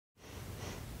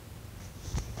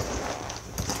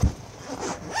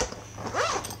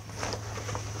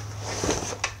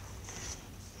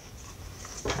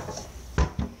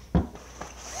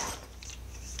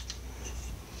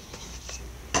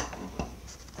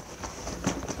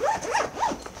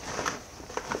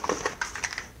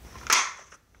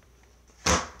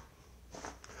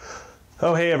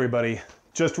Oh, hey everybody.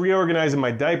 Just reorganizing my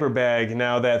diaper bag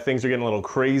now that things are getting a little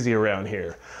crazy around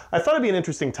here. I thought it'd be an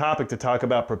interesting topic to talk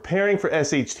about preparing for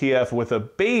SHTF with a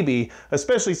baby,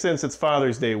 especially since it's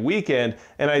Father's Day weekend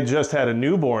and I just had a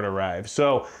newborn arrive.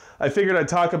 So I figured I'd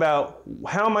talk about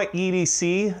how my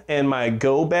EDC and my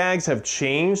go bags have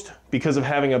changed because of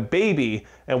having a baby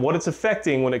and what it's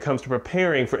affecting when it comes to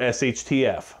preparing for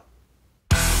SHTF.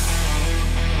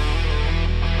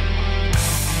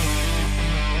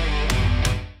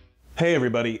 Hey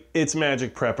everybody, it's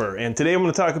Magic Prepper, and today I'm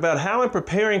going to talk about how I'm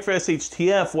preparing for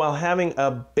SHTF while having a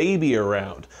baby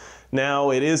around. Now,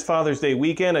 it is Father's Day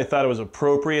weekend. I thought it was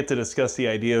appropriate to discuss the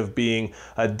idea of being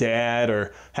a dad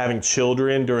or having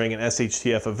children during an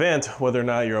SHTF event. Whether or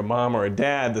not you're a mom or a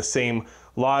dad, the same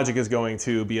logic is going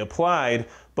to be applied,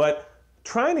 but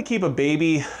trying to keep a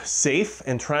baby safe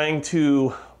and trying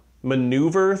to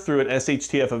maneuver through an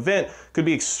SHTF event could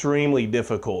be extremely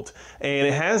difficult. And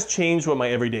it has changed what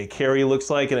my everyday carry looks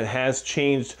like, and it has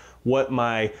changed what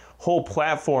my whole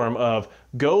platform of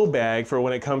go bag for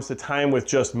when it comes to time with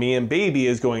just me and baby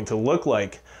is going to look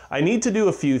like. I need to do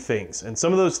a few things, and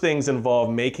some of those things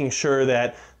involve making sure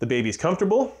that the baby's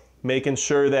comfortable, making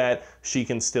sure that she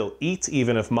can still eat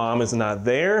even if mom is not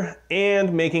there,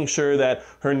 and making sure that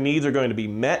her needs are going to be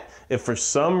met if for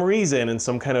some reason, in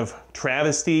some kind of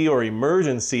travesty or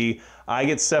emergency, I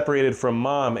get separated from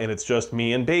mom and it's just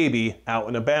me and baby out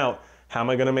and about. How am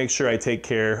I going to make sure I take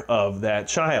care of that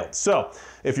child? So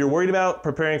if you're worried about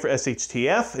preparing for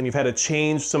SHTF and you've had to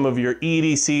change some of your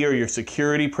EDC or your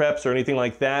security preps or anything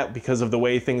like that because of the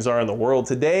way things are in the world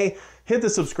today, hit the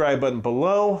subscribe button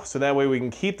below so that way we can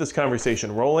keep this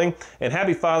conversation rolling. And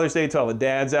happy Father's Day to all the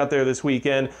dads out there this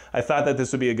weekend. I thought that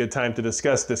this would be a good time to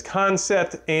discuss this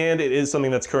concept, and it is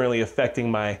something that's currently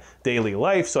affecting my daily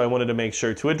life, so I wanted to make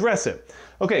sure to address it.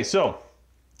 Okay, so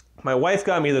my wife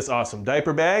got me this awesome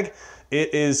diaper bag.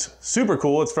 It is super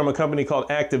cool. It's from a company called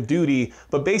Active Duty,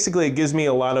 but basically it gives me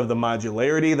a lot of the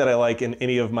modularity that I like in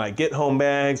any of my get home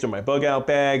bags or my bug out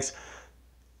bags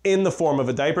in the form of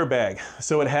a diaper bag.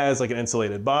 So it has like an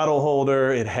insulated bottle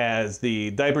holder, it has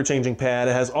the diaper changing pad,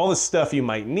 it has all the stuff you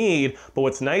might need, but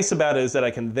what's nice about it is that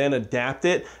I can then adapt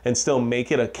it and still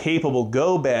make it a capable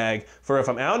go bag for if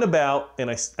I'm out and about and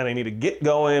I need to get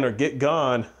going or get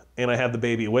gone and I have the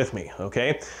baby with me,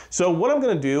 okay? So what I'm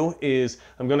gonna do is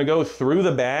I'm gonna go through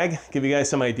the bag, give you guys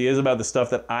some ideas about the stuff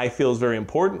that I feel is very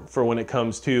important for when it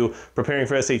comes to preparing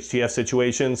for SHTF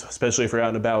situations, especially if you're out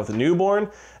and about with a newborn.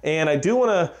 And I do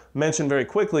wanna mention very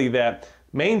quickly that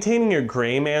maintaining your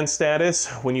gray man status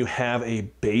when you have a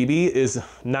baby is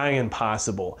nigh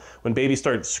impossible. When babies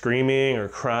start screaming or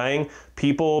crying,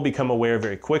 people become aware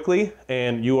very quickly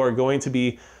and you are going to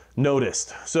be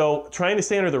noticed. So trying to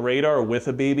stay under the radar with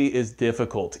a baby is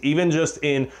difficult. Even just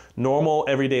in normal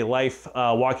everyday life,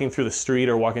 walking through the street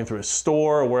or walking through a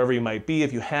store or wherever you might be,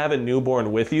 if you have a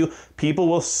newborn with you, people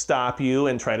will stop you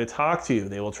and try to talk to you.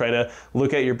 They will try to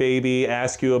look at your baby,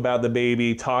 ask you about the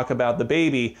baby, talk about the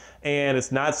baby, and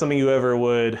it's not something you ever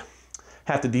would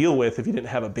have to deal with if you didn't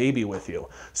have a baby with you.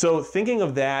 So thinking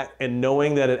of that and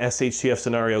knowing that an SHTF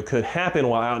scenario could happen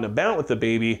while out and about with the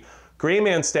baby, gray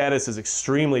man status is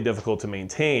extremely difficult to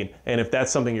maintain, and if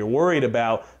that's something you're worried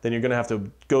about, then you're gonna have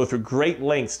to go through great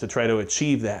lengths to try to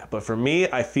achieve that. But for me,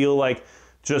 I feel like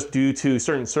just due to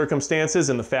certain circumstances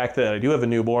and the fact that I do have a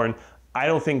newborn, I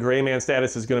don't think gray man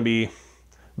status is gonna be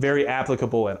very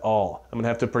applicable at all. I'm gonna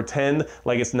have to pretend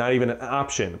like it's not even an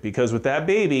option, because with that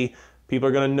baby, people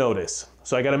are gonna notice.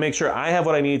 So I gotta make sure I have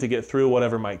what I need to get through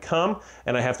whatever might come,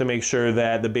 and I have to make sure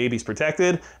that the baby's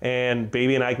protected and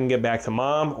baby and I can get back to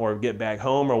mom or get back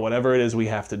home or whatever it is we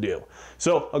have to do.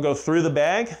 So I'll go through the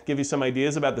bag, give you some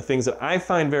ideas about the things that I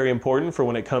find very important for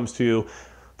when it comes to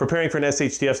preparing for an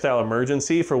SHTF style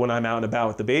emergency for when I'm out and about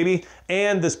with the baby.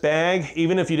 And this bag,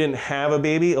 even if you didn't have a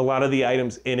baby, a lot of the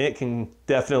items in it can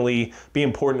definitely be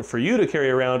important for you to carry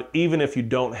around even if you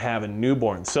don't have a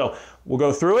newborn. So we'll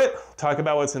go through it, talk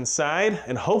about what's inside,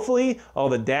 and hopefully all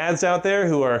the dads out there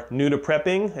who are new to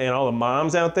prepping and all the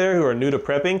moms out there who are new to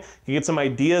prepping can get some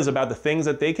ideas about the things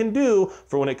that they can do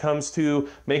for when it comes to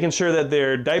making sure that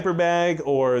their diaper bag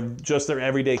or just their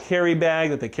everyday carry bag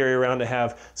that they carry around to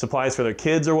have supplies for their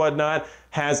kids or whatnot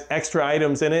has extra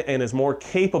items in it and is more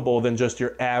capable than just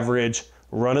your average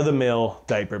run-of-the-mill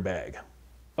diaper bag.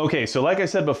 Okay, so like I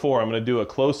said before, I'm gonna do a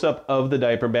close-up of the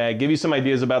diaper bag, give you some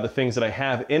ideas about the things that I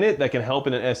have in it that can help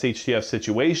in an SHTF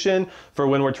situation for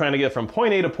when we're trying to get from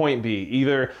point A to point B,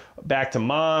 either back to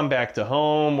mom, back to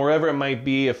home, wherever it might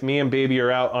be. If me and baby are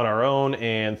out on our own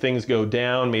and things go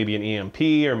down, maybe an EMP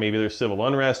or maybe there's civil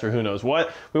unrest or who knows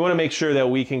what, we wanna make sure that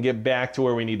we can get back to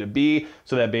where we need to be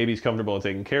so that baby's comfortable and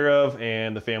taken care of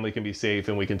and the family can be safe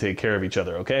and we can take care of each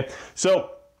other, okay?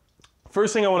 So,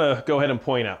 first thing I want to go ahead and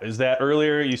point out is that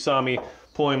earlier you saw me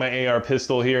pulling my AR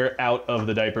pistol here out of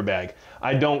the diaper bag.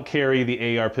 I don't carry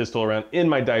the AR pistol around in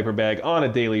my diaper bag on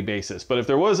a daily basis, but if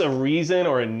there was a reason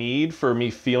or a need for me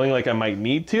feeling like I might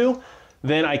need to,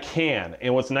 then I can.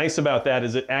 And what's nice about that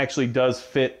is it actually does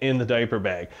fit in the diaper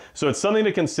bag. So it's something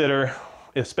to consider,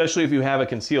 especially if you have a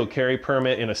concealed carry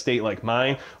permit in a state like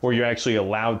mine, where you're actually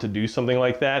allowed to do something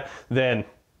like that, then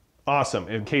awesome.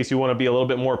 In case you want to be a little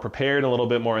bit more prepared, a little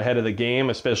bit more ahead of the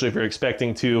game, especially if you're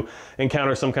expecting to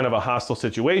encounter some kind of a hostile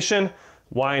situation,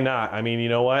 why not? I mean, you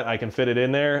know what? I can fit it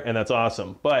in there and that's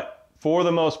awesome. But for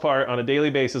the most part, on a daily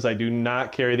basis, I do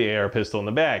not carry the AR pistol in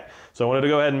the bag. So I wanted to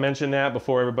go ahead and mention that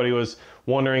before everybody was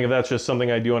wondering if that's just something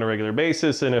I do on a regular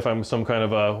basis and if I'm some kind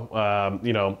of a,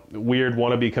 you know, weird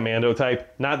wannabe commando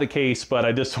type. Not the case, but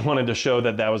I just wanted to show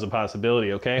that that was a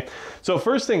possibility, okay? So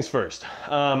first things first,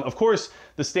 of course,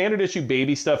 the standard issue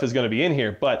baby stuff is going to be in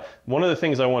here, but one of the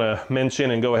things I want to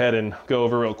mention and go ahead and go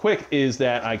over real quick is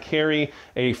that I carry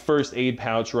a first aid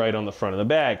pouch right on the front of the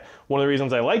bag. One of the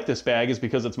reasons I like this bag is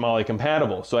because it's MOLLE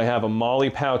compatible. So I have a MOLLE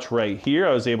pouch right here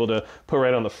I was able to put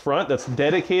right on the front that's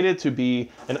dedicated to be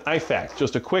an IFAK,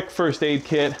 just a quick first aid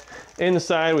kit.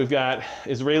 Inside we've got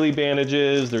Israeli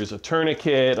bandages, there's a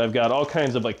tourniquet, I've got all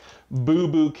kinds of like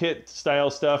boo-boo kit style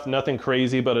stuff, nothing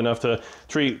crazy, but enough to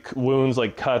treat wounds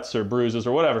like cuts or bruises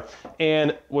or whatever.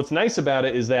 And what's nice about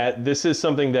it is that this is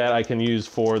something that I can use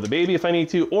for the baby if I need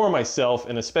to, or myself,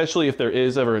 and especially if there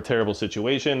is ever a terrible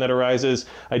situation that arises,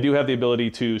 I do have the ability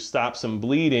to stop some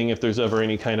bleeding if there's ever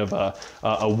any kind of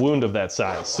a wound of that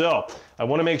size. So I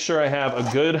want to make sure I have a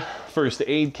good first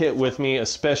aid kit with me,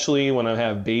 especially when I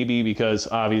have baby, because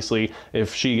obviously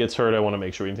if she gets hurt, I want to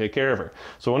make sure we can take care of her.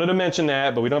 So I wanted to mention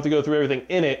that, but we don't have to go through everything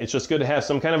in it. It's just good to have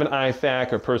some kind of an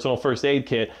IFAK or personal first aid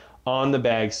kit on the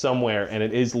bag somewhere, and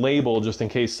it is labeled just in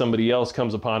case somebody else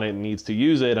comes upon it and needs to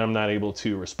use it and I'm not able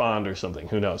to respond or something,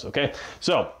 who knows, okay?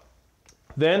 So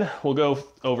then we'll go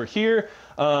over here.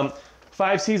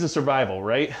 5 C's of survival,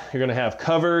 right? You're gonna have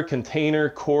cover, container,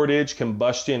 cordage,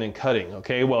 combustion, and cutting,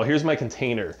 okay? Well, here's my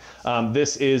container.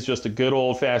 This is just a good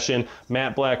old-fashioned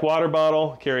matte black water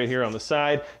bottle, carry it here on the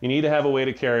side. You need to have a way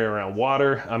to carry around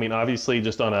water. I mean, obviously,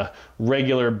 just on a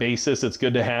regular basis, it's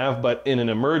good to have, but in an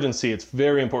emergency, it's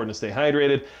very important to stay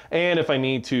hydrated. And if I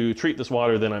need to treat this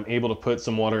water, then I'm able to put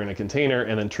some water in a container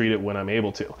and then treat it when I'm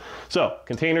able to. So,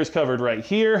 container's covered right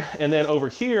here, and then over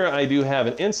here, I do have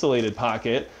an insulated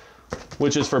pocket,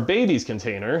 which is for baby's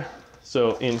container.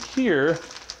 So in here,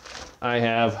 I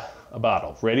have a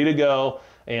bottle ready to go,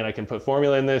 and I can put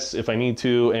formula in this if I need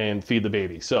to and feed the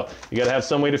baby. So you gotta have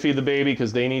some way to feed the baby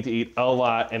because they need to eat a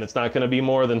lot, and it's not gonna be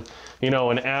more than, you know,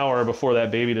 an hour before that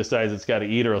baby decides it's gotta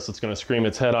eat or else it's gonna scream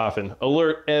its head off and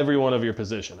alert everyone of your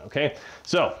position, okay?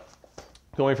 So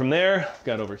going from there,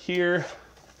 got over here,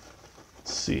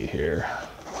 let's see here.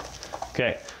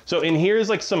 Okay, so in here is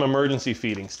like some emergency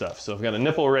feeding stuff. So I've got a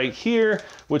nipple right here,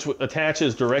 which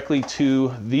attaches directly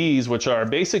to these, which are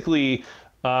basically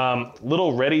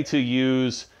little ready to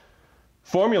use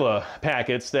formula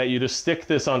packets that you just stick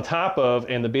this on top of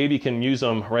and the baby can use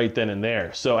them right then and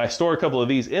there. So I store a couple of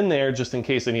these in there just in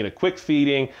case I need a quick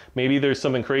feeding. Maybe there's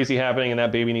something crazy happening and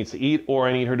that baby needs to eat, or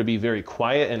I need her to be very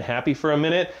quiet and happy for a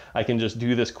minute. I can just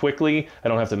do this quickly. I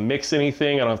don't have to mix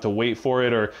anything. I don't have to wait for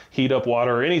it or heat up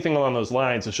water or anything along those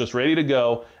lines. It's just ready to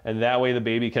go, and that way the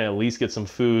baby can at least get some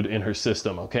food in her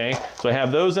system, okay? So I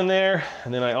have those in there,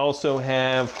 and then I also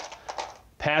have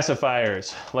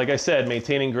pacifiers. Like I said,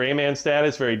 maintaining gray man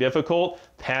status, very difficult.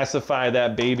 Pacify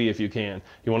that baby if you can.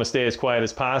 You want to stay as quiet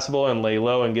as possible and lay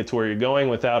low and get to where you're going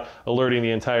without alerting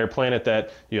the entire planet that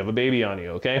you have a baby on you,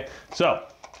 okay? So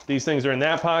these things are in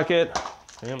that pocket.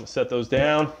 I'm gonna set those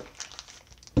down.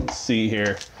 Let's see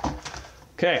here.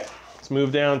 Okay, let's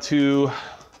move down to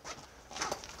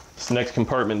this next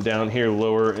compartment down here,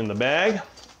 lower in the bag.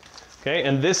 Okay,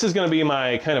 and this is gonna be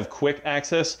my kind of quick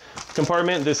access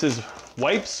compartment. This is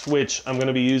wipes, which I'm going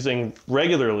to be using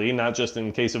regularly, not just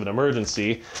in case of an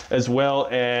emergency, as well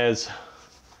as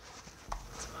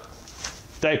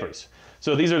diapers.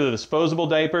 So these are the disposable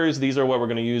diapers. These are what we're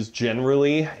gonna use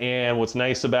generally. And what's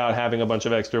nice about having a bunch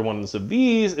of extra ones of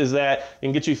these is that it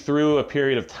can get you through a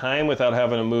period of time without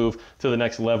having to move to the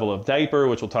next level of diaper,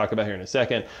 which we'll talk about here in a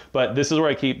second. But this is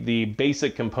where I keep the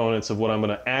basic components of what I'm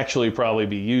gonna actually probably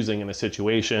be using in a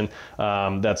situation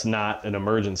that's not an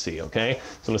emergency, okay? So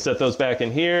I'm gonna set those back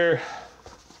in here.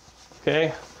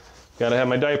 Okay, gotta have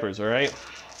my diapers, all right?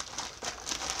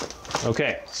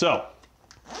 Okay, so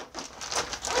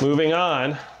moving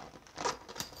on,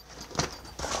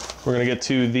 we're gonna get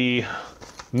to the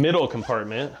middle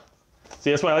compartment. See,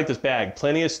 that's why I like this bag.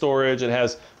 Plenty of storage, it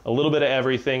has a little bit of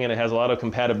everything, and it has a lot of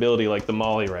compatibility like the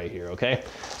Molly right here, okay?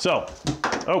 So,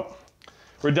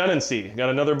 redundancy, got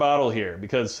another bottle here,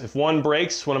 because if one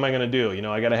breaks, what am I gonna do? You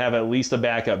know, I gotta have at least a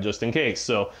backup just in case.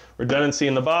 So, redundancy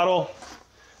in the bottle.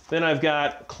 Then I've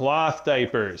got cloth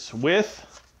diapers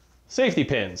with safety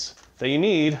pins that you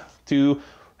need to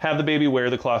have the baby wear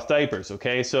the cloth diapers,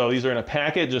 okay? So these are in a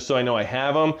packet just so I know I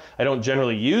have them. I don't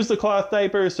generally use the cloth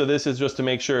diapers, so this is just to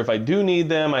make sure if I do need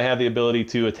them, I have the ability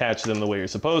to attach them the way you're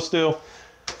supposed to.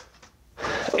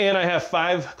 And I have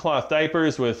 5 cloth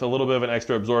diapers with a little bit of an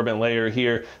extra absorbent layer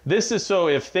here. This is so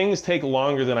if things take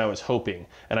longer than I was hoping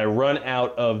and I run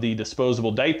out of the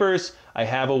disposable diapers, I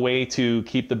have a way to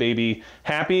keep the baby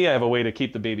happy, I have a way to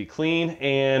keep the baby clean,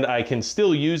 and I can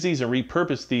still use these and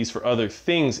repurpose these for other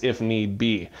things if need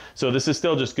be. So this is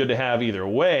still just good to have either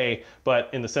way, but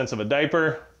in the sense of a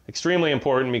diaper, extremely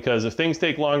important, because if things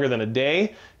take longer than a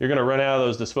day, you're gonna run out of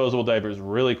those disposable diapers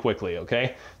really quickly,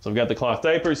 okay? So I've got the cloth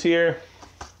diapers here.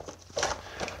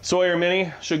 Sawyer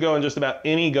Mini should go in just about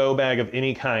any go bag of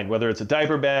any kind, whether it's a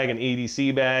diaper bag, an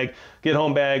EDC bag, get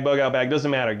home bag, bug out bag,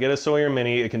 doesn't matter. Get a Sawyer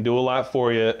Mini, it can do a lot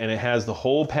for you, and it has the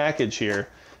whole package here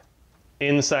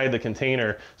inside the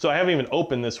container. So I haven't even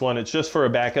opened this one, it's just for a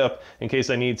backup in case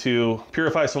I need to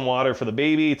purify some water for the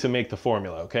baby to make the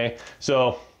formula, okay?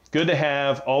 So good to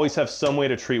have, always have some way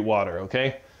to treat water,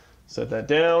 okay? Set that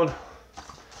down.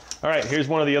 All right, here's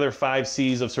one of the other 5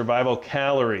 C's of survival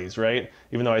calories, right?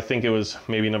 Even though I think it was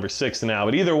maybe number 6 now,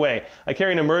 but either way, I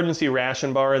carry an emergency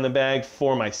ration bar in the bag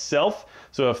for myself.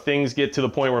 So if things get to the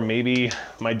point where maybe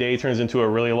my day turns into a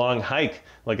really long hike,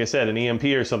 like I said, an EMP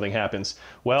or something happens,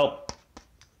 well,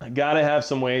 I gotta have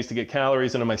some ways to get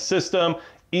calories into my system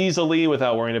easily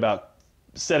without worrying about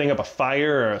setting up a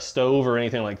fire or a stove or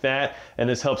anything like that. And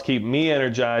this helps keep me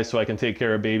energized so I can take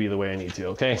care of baby the way I need to,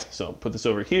 okay? So put this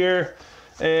over here.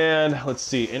 And let's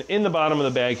see, and in the bottom of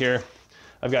the bag here,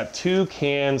 I've got 2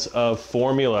 cans of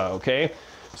formula, okay?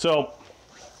 So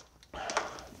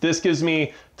this gives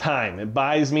me time. It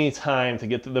buys me time to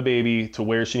get the baby to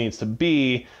where she needs to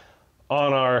be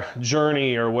on our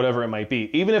journey or whatever it might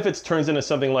be. Even if it turns into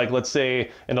something like, let's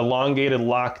say, an elongated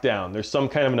lockdown. There's some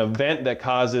kind of an event that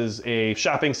causes a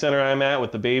shopping center I'm at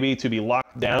with the baby to be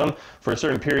locked down for a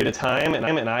certain period of time,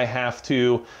 and I have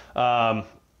to,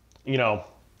 you know,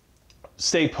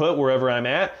 stay put wherever I'm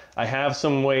at. I have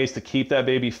some ways to keep that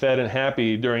baby fed and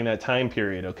happy during that time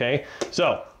period, okay?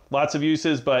 So, lots of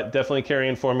uses, but definitely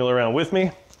carrying formula around with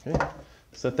me. Okay,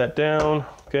 set that down,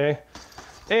 okay?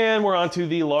 And we're on to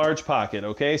the large pocket,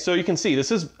 okay? So you can see,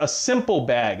 this is a simple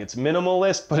bag. It's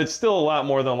minimalist, but it's still a lot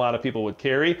more than a lot of people would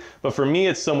carry. But for me,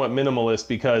 it's somewhat minimalist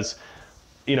because,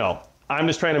 you know, I'm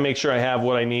just trying to make sure I have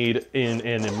what I need in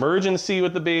an emergency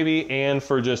with the baby and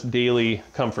for just daily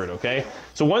comfort, okay?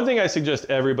 So one thing I suggest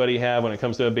everybody have when it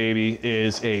comes to a baby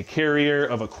is a carrier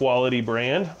of a quality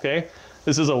brand, okay?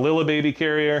 This is a Lilla baby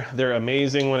carrier. They're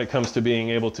amazing when it comes to being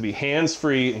able to be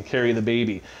hands-free and carry the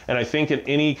baby. And I think in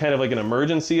any kind of like an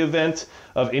emergency event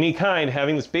of any kind,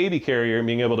 having this baby carrier and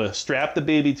being able to strap the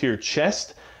baby to your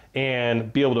chest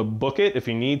and be able to book it if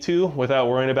you need to without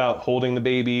worrying about holding the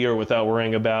baby or without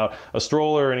worrying about a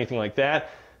stroller or anything like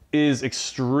that is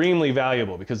extremely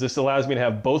valuable, because this allows me to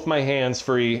have both my hands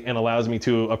free and allows me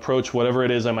to approach whatever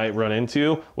it is I might run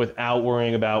into without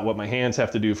worrying about what my hands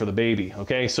have to do for the baby,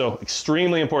 okay? So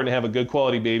extremely important to have a good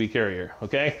quality baby carrier,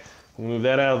 okay? Move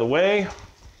that out of the way.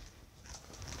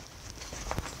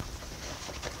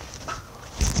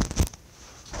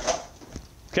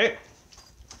 Okay.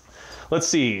 Let's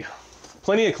see,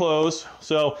 plenty of clothes.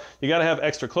 So you gotta have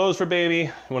extra clothes for baby.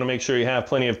 You wanna make sure you have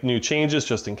plenty of new changes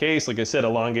just in case. Like I said,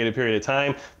 elongated period of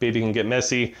time, baby can get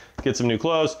messy, get some new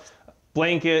clothes.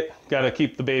 Blanket, gotta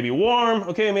keep the baby warm.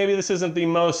 Okay, maybe this isn't the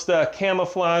most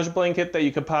camouflage blanket that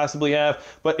you could possibly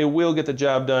have, but it will get the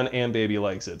job done and baby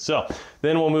likes it. So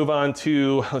then we'll move on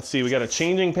to, let's see, we got a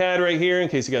changing pad right here in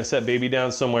case you gotta set baby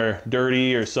down somewhere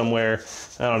dirty or somewhere,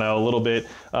 I don't know, a little bit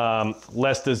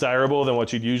less desirable than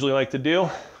what you'd usually like to do,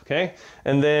 okay?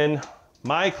 And then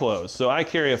my clothes. So I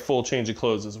carry a full change of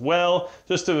clothes as well,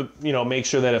 just to, you know, make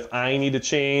sure that if I need to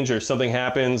change or something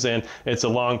happens and it's a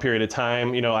long period of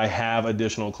time, you know, I have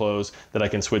additional clothes that I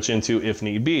can switch into if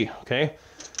need be, okay?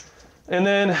 And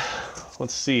then,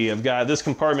 let's see, I've got this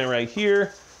compartment right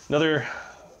here, another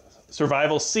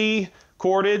survival C,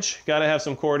 cordage. Gotta have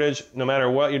some cordage, no matter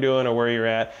what you're doing or where you're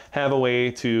at, have a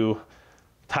way to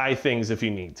tie things if you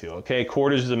need to, okay?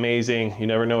 Cordage is amazing. You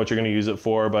never know what you're gonna use it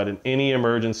for, but in any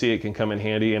emergency, it can come in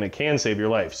handy and it can save your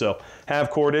life. So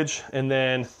have cordage. And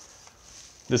then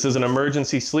this is an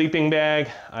emergency sleeping bag.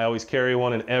 I always carry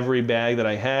one in every bag that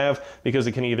I have because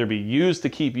it can either be used to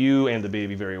keep you and the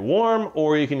baby very warm,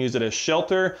 or you can use it as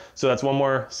shelter. So that's one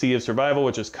more C of survival,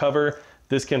 which is cover.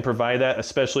 This can provide that,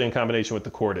 especially in combination with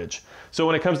the cordage. So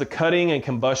when it comes to cutting and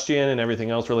combustion and everything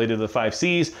else related to the 5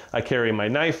 Cs, I carry my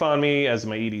knife on me as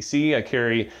my EDC. I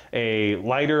carry a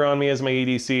lighter on me as my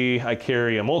EDC. I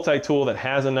carry a multi-tool that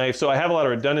has a knife. So I have a lot of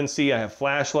redundancy. I have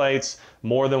flashlights,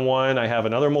 more than one. I have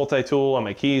another multi-tool on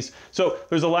my keys. So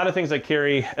there's a lot of things I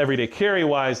carry everyday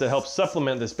carry-wise that help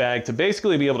supplement this bag to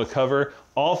basically be able to cover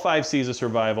all 5 Cs of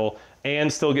survival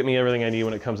and still get me everything I need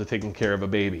when it comes to taking care of a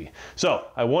baby. So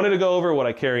I wanted to go over what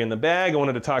I carry in the bag. I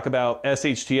wanted to talk about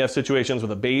SHTF situations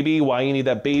with a baby, why you need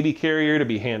that baby carrier to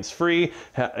be hands-free.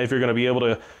 If you're gonna be able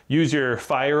to use your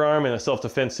firearm in a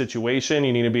self-defense situation,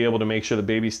 you need to be able to make sure the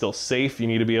baby's still safe. You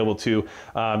need to be able to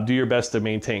do your best to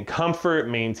maintain comfort,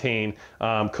 maintain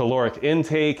caloric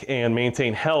intake, and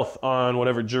maintain health on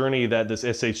whatever journey that this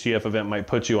SHTF event might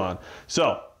put you on.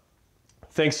 So,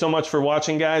 thanks so much for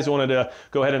watching, guys. I wanted to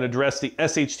go ahead and address the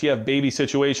SHTF baby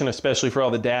situation, especially for all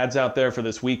the dads out there for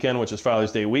this weekend, which is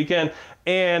Father's Day weekend.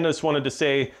 And I just wanted to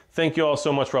say thank you all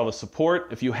so much for all the support.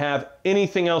 If you have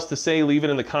anything else to say, leave it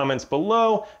in the comments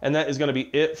below. And that is going to be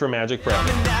it for Magic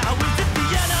Prep.